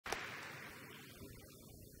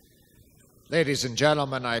Ladies and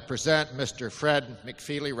gentlemen, I present Mr. Fred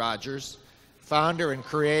McFeely Rogers, founder and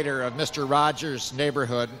creator of Mr. Rogers'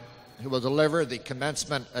 Neighborhood, who will deliver the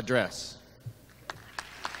commencement address.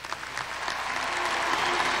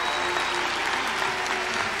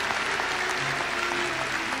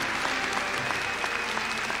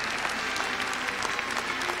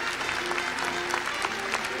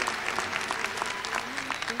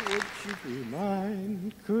 Would you be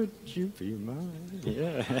mine? Could you be mine?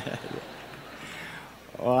 Yeah.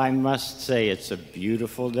 Well, I must say it's a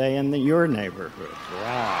beautiful day in your neighborhood.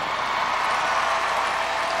 Wow.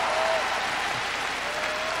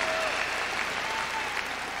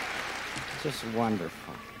 Just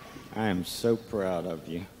wonderful. I am so proud of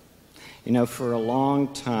you. You know, for a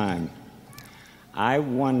long time, I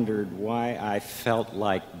wondered why I felt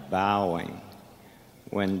like bowing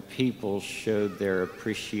when people showed their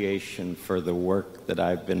appreciation for the work that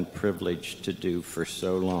I've been privileged to do for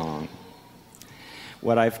so long.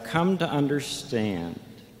 What I've come to understand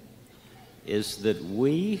is that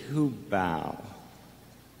we who bow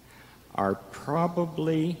are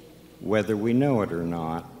probably, whether we know it or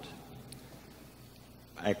not,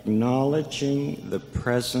 acknowledging the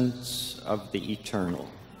presence of the eternal.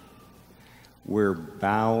 We're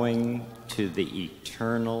bowing to the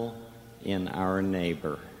eternal in our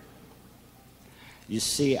neighbor. You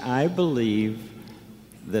see, I believe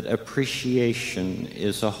that appreciation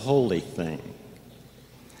is a holy thing,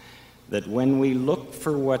 that when we look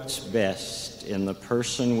for what's best in the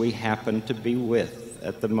person we happen to be with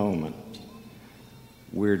at the moment,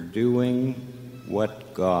 we're doing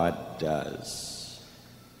what God does.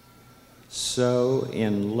 So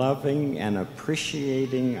in loving and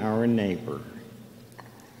appreciating our neighbor,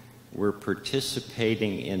 we're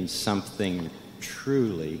participating in something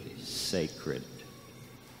truly sacred.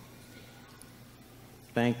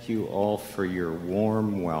 Thank you all for your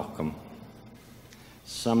warm welcome.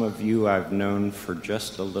 Some of you I've known for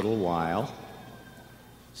just a little while.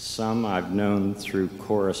 Some I've known through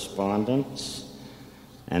correspondence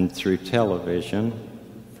and through television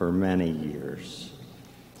for many years.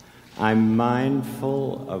 I'm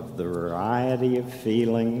mindful of the variety of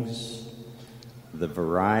feelings, the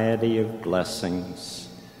variety of blessings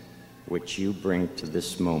which you bring to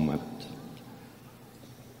this moment,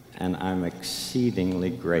 and I'm exceedingly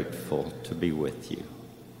grateful to be with you.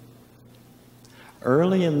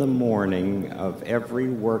 Early in the morning of every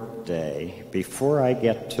workday, before I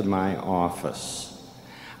get to my office,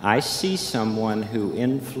 I see someone who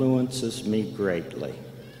influences me greatly.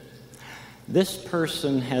 This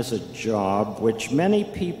person has a job which many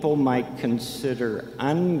people might consider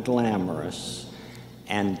unglamorous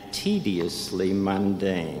and tediously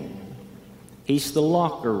mundane. He's the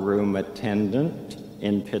locker room attendant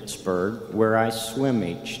in Pittsburgh, where I swim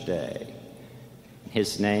each day.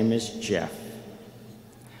 His name is Jeff.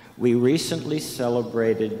 We recently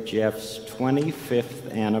celebrated Jeff's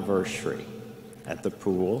 25th anniversary at the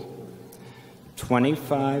pool.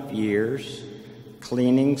 25 years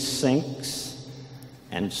cleaning sinks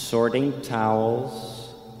and sorting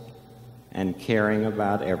towels and caring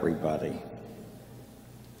about everybody.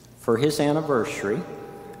 For his anniversary,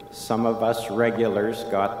 some of us regulars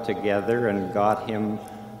got together and got him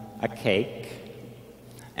a cake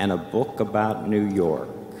and a book about New York.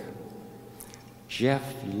 Jeff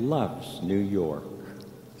loves New York.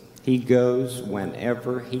 He goes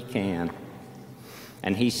whenever he can.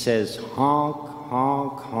 And he says honk,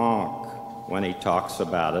 honk, honk when he talks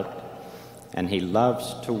about it. And he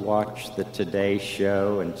loves to watch the Today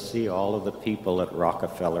Show and see all of the people at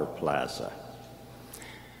Rockefeller Plaza.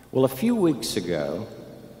 Well, a few weeks ago,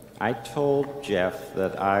 I told Jeff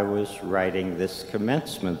that I was writing this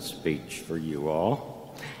commencement speech for you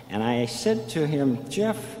all. And I said to him,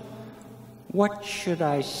 Jeff, what should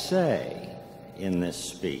I say in this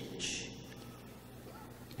speech?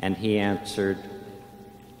 And he answered,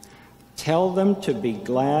 tell them to be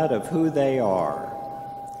glad of who they are.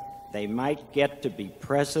 They might get to be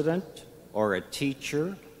president or a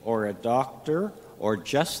teacher or a doctor or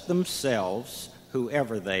just themselves,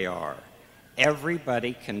 whoever they are.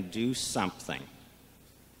 Everybody can do something.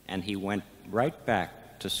 And he went right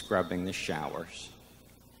back to scrubbing the showers.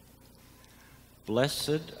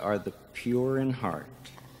 Blessed are the pure in heart,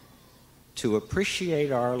 to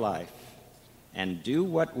appreciate our life and do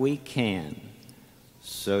what we can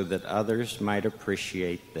so that others might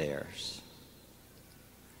appreciate theirs.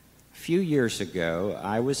 A few years ago,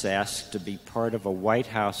 I was asked to be part of a White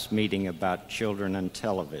House meeting about children and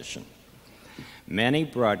television. Many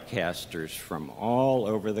broadcasters from all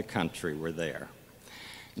over the country were there.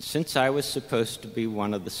 And since I was supposed to be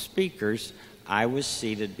one of the speakers, I was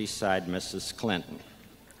seated beside Mrs. Clinton.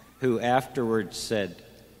 who afterwards said,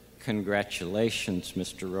 "Congratulations,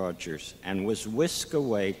 Mr. Rogers," and was whisked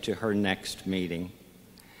away to her next meeting.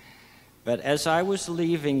 But as I was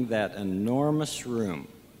leaving that enormous room,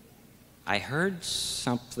 I heard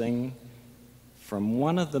something from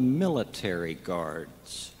one of the military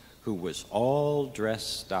guards who was all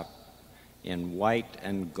dressed up in white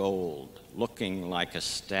and gold, looking like a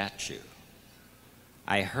statue.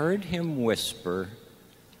 I heard him whisper,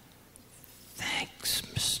 "Thanks,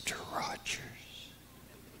 Mr. Rogers."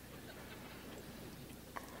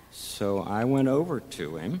 So I went over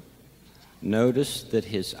to him, noticed that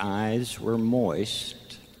his eyes were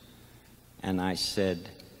moist, and I said,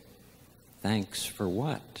 "Thanks for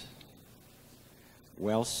what?"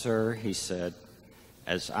 "Well, sir," he said,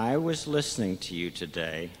 "as I was listening to you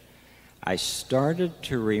today, I started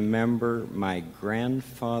to remember my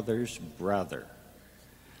grandfather's brother.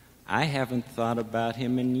 I haven't thought about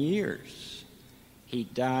him in years. He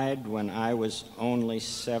died when I was only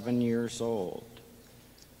 7 years old.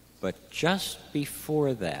 But just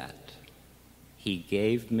before that, he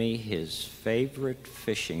gave me his favorite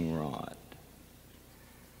fishing rod.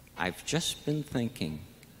 I've just been thinking,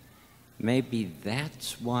 maybe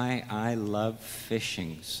that's why I love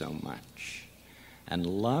fishing so much and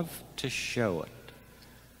love to show it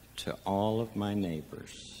to all of my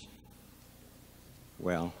neighbors."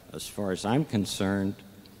 Well, as far as I'm concerned,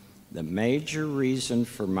 the major reason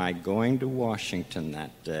for my going to Washington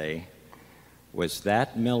that day was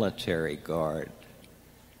that military guard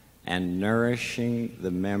and nourishing the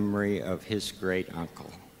memory of his great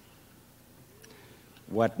uncle.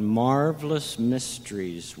 What marvelous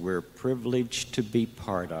mysteries we're privileged to be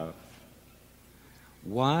part of.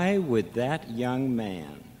 Why would that young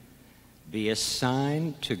man be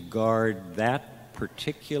assigned to guard that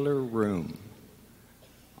particular room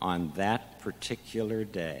on that particular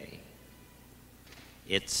day?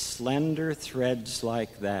 It's slender threads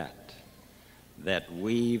like that that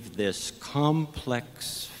weave this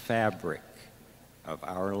complex fabric of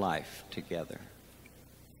our life together.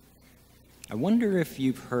 I wonder if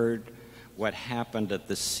you've heard what happened at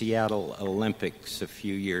the Seattle Olympics a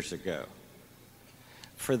few years ago.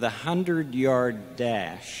 For the 100-yard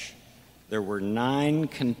dash, there were 9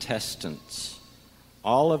 contestants,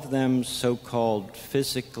 all of them so-called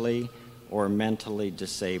physically or mentally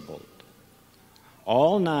disabled.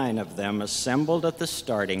 All 9 of them assembled at the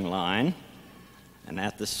starting line, and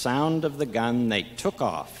at the sound of the gun, they took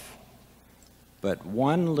off. But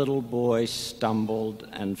one little boy stumbled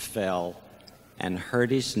and fell and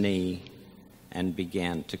hurt his knee and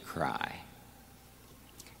began to cry.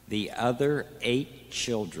 The other 8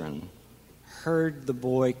 children heard the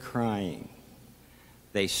boy crying.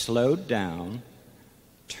 They slowed down,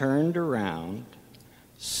 turned around,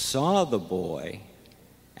 saw the boy,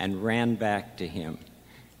 and ran back to him.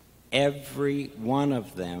 Every one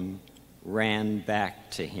of them ran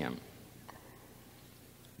back to him.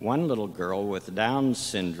 One little girl with Down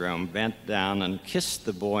syndrome bent down and kissed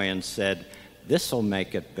the boy and said, "This'll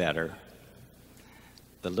make it better."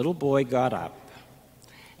 The little boy got up,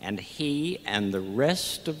 and he and the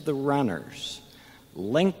rest of the runners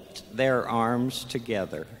linked their arms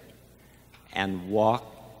together and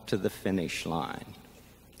walked to the finish line.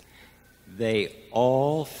 They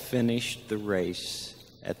all finished the race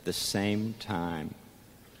at the same time.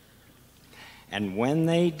 And when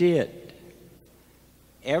they did,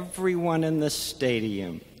 everyone in the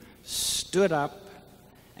stadium stood up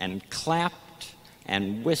and clapped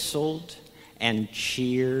and whistled and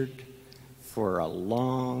cheered for a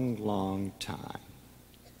long, long time.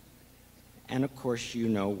 And of course, you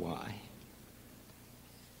know why.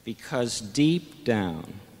 Because deep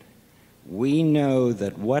down, we know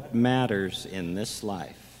that what matters in this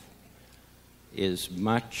life is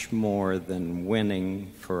much more than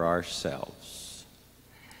winning for ourselves.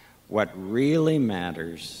 What really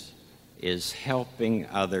matters is helping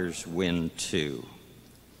others win too,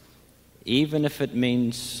 even if it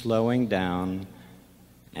means slowing down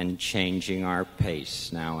and changing our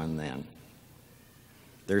pace now and then.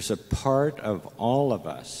 There's a part of all of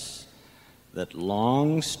us that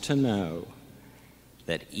longs to know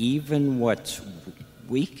that even what's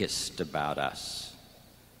weakest about us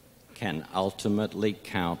can ultimately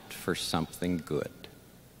count for something good.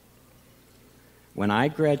 When I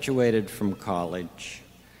graduated from college,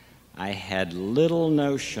 I had little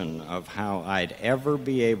notion of how I'd ever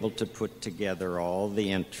be able to put together all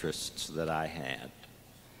the interests that I had.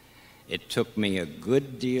 It took me a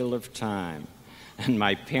good deal of time, and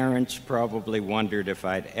my parents probably wondered if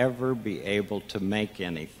I'd ever be able to make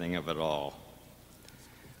anything of it all.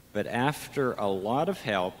 But after a lot of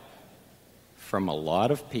help from a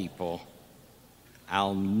lot of people,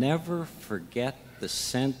 I'll never forget the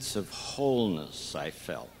sense of wholeness I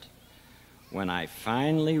felt when I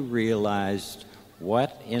finally realized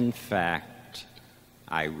what, in fact,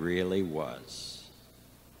 I really was.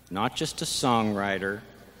 Not just a songwriter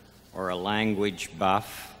or a language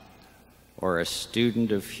buff or a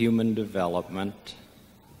student of human development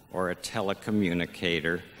or a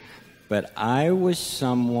telecommunicator, but I was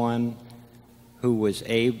someone who was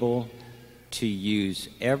able to use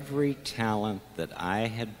every talent that I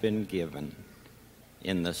had been given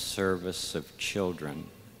in the service of children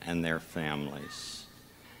and their families.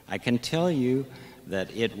 I can tell you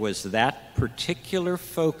that it was that particular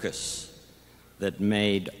focus that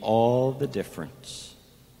made all the difference.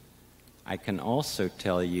 I can also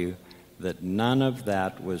tell you that none of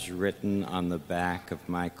that was written on the back of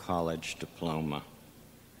my college diploma.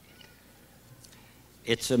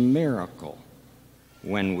 It's a miracle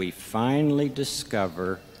when we finally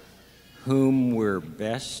discover whom we're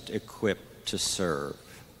best equipped to serve,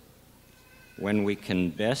 when we can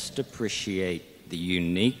best appreciate the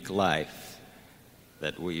unique life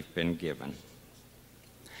that we've been given.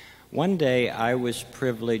 One day I was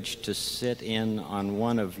privileged to sit in on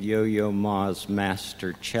one of Yo-Yo Ma's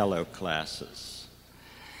master cello classes.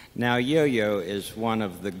 Now, Yo-Yo is one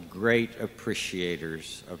of the great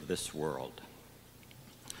appreciators of this world.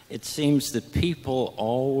 It seems that people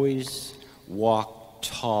always walk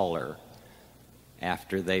taller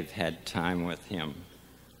after they've had time with him.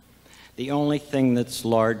 The only thing that's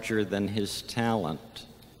larger than his talent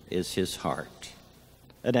is his heart.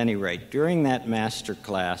 At any rate, during that master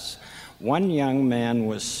class, one young man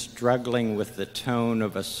was struggling with the tone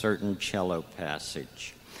of a certain cello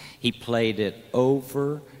passage. He played it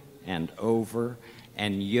over and over,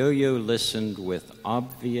 and Yo-Yo listened with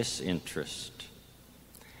obvious interest.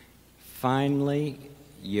 Finally,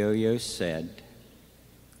 Yo-Yo said,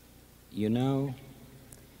 "You know,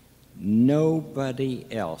 nobody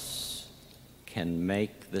else can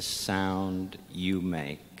make the sound you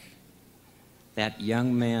make." That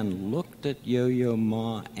young man looked at Yo-Yo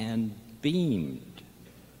Ma and beamed.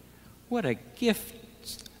 What a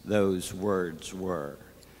gift those words were,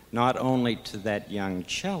 not only to that young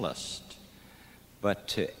cellist, but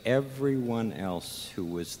to everyone else who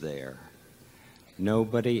was there.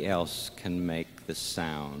 Nobody else can make the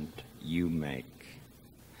sound you make.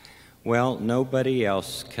 Well, nobody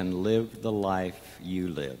else can live the life you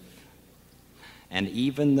live. And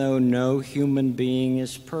even though no human being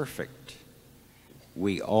is perfect,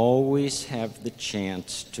 we always have the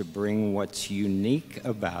chance to bring what's unique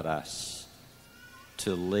about us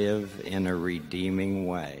to live in a redeeming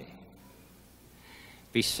way.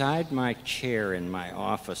 Beside my chair in my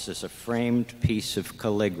office is a framed piece of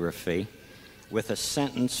calligraphy with a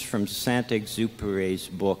sentence from Saint-Exupéry's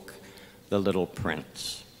book, The Little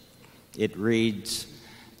Prince. It reads,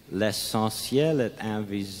 "L'essentiel est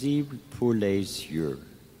invisible pour les yeux."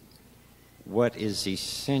 What is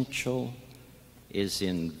essential is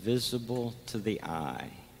invisible to the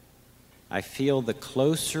eye. I feel the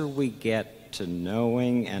closer we get to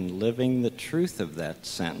knowing and living the truth of that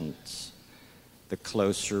sentence, the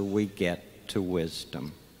closer we get to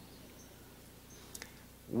wisdom.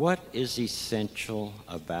 What is essential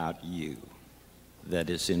about you that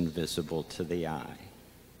is invisible to the eye?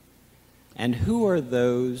 And who are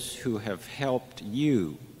those who have helped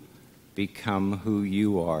you become who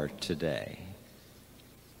you are today?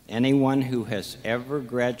 Anyone who has ever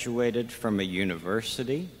graduated from a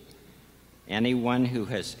university, anyone who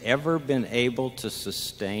has ever been able to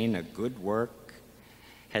sustain a good work,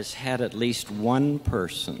 has had at least one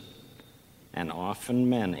person, and often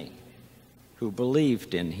many, who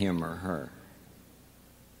believed in him or her.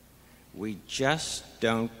 We just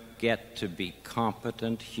don't get to be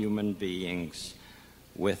competent human beings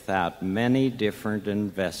without many different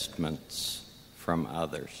investments from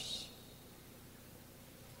others.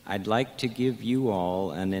 I'd like to give you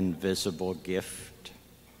all an invisible gift,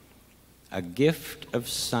 a gift of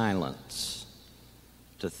silence,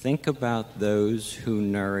 to think about those who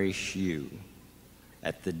nourish you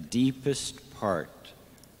at the deepest part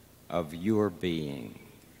of your being.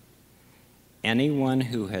 Anyone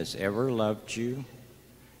who has ever loved you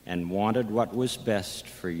and wanted what was best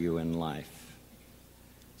for you in life.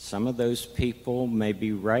 Some of those people may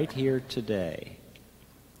be right here today.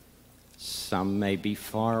 Some may be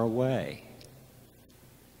far away.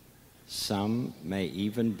 Some may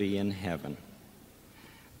even be in heaven.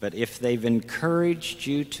 But if they've encouraged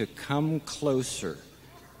you to come closer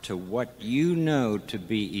to what you know to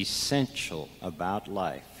be essential about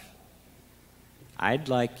life, I'd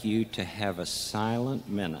like you to have a silent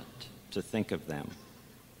minute to think of them.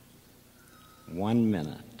 1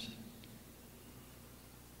 minute.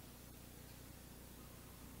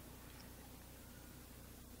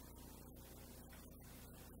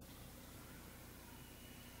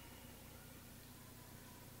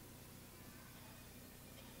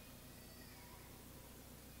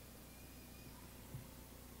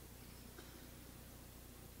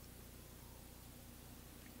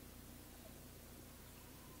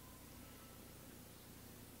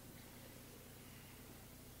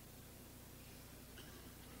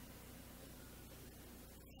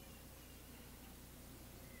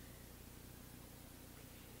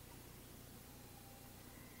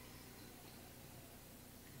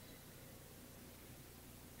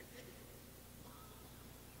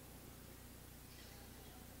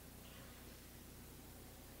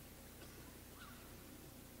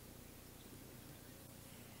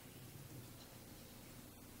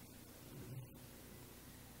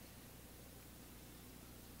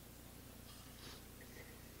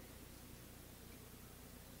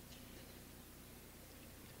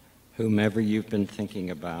 whomever you've been thinking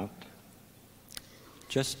about,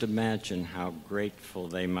 just imagine how grateful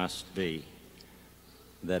they must be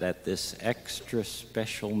that at this extra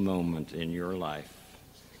special moment in your life,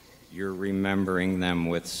 you're remembering them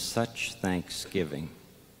with such thanksgiving.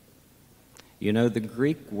 You know, the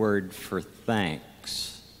Greek word for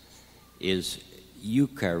thanks is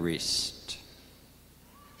Eucharist.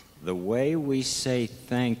 The way we say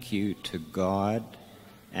thank you to God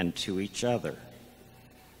and to each other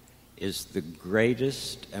is the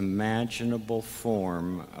greatest imaginable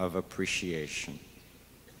form of appreciation.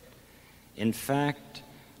 In fact,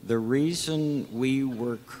 the reason we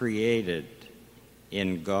were created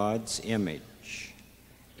in God's image,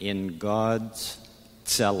 in God's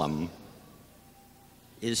tselem,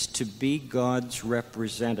 is to be God's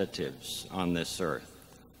representatives on this earth,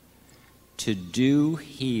 to do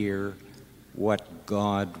here what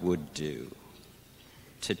God would do,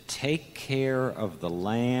 to take care of the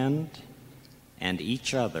land and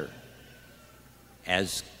each other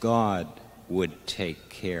as God would take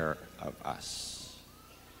care of us.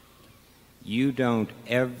 You don't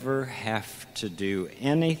ever have to do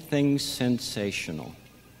anything sensational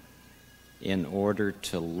in order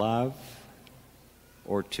to love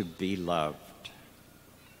or to be loved.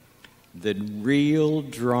 The real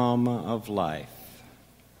drama of life,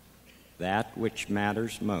 that which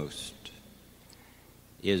matters most,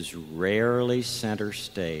 is rarely center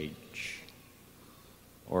stage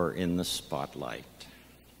or in the spotlight.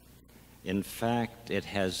 In fact, it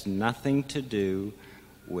has nothing to do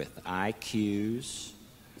with IQs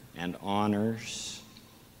and honors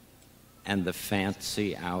and the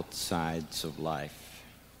fancy outsides of life.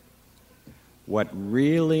 What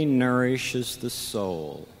really nourishes the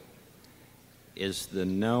soul is the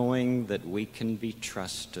knowing that we can be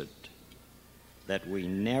trusted, that we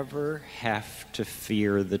never have to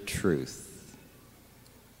fear the truth,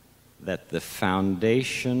 that the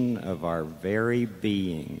foundation of our very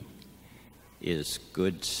being is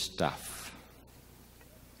good stuff.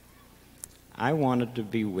 I wanted to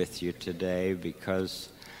be with you today because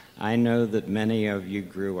I know that many of you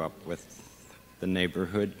grew up with the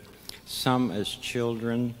neighborhood, some as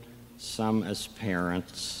children, some as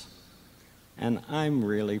parents, and I'm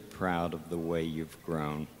really proud of the way you've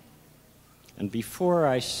grown. And before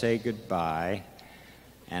I say goodbye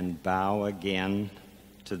and bow again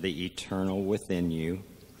to the eternal within you,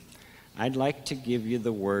 I'd like to give you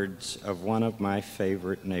the words of one of my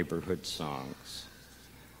favorite neighborhood songs.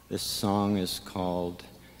 This song is called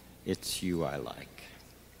It's You I Like.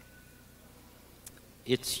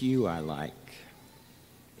 It's you I like.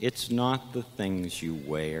 It's not the things you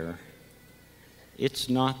wear. It's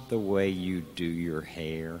not the way you do your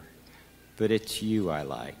hair, but it's you I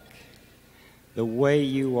like. The way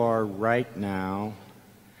you are right now,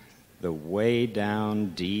 the way down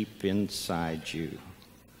deep inside you.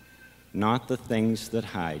 Not the things that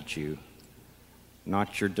hide you,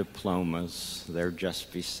 not your diplomas, they're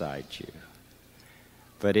just beside you.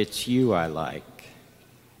 But it's you I like,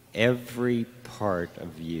 every part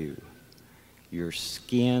of you, your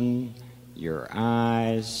skin, your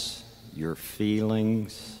eyes, your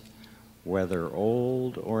feelings, whether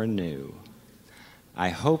old or new. I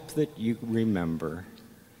hope that you remember,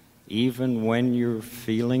 even when you're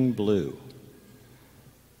feeling blue,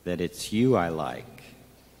 that it's you I like.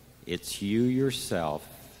 It's you yourself.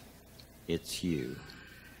 It's you.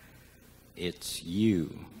 It's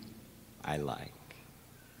you I like.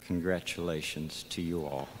 Congratulations to you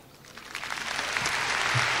all.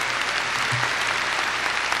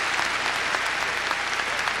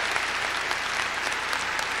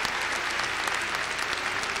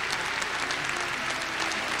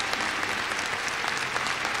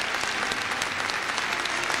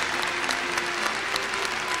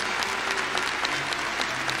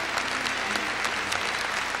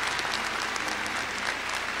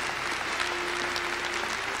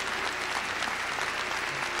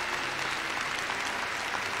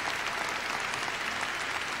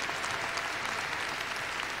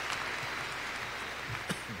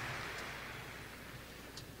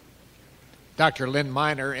 Dr. Lynn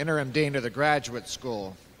Miner, Interim Dean of the Graduate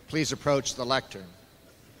School, please approach the lectern.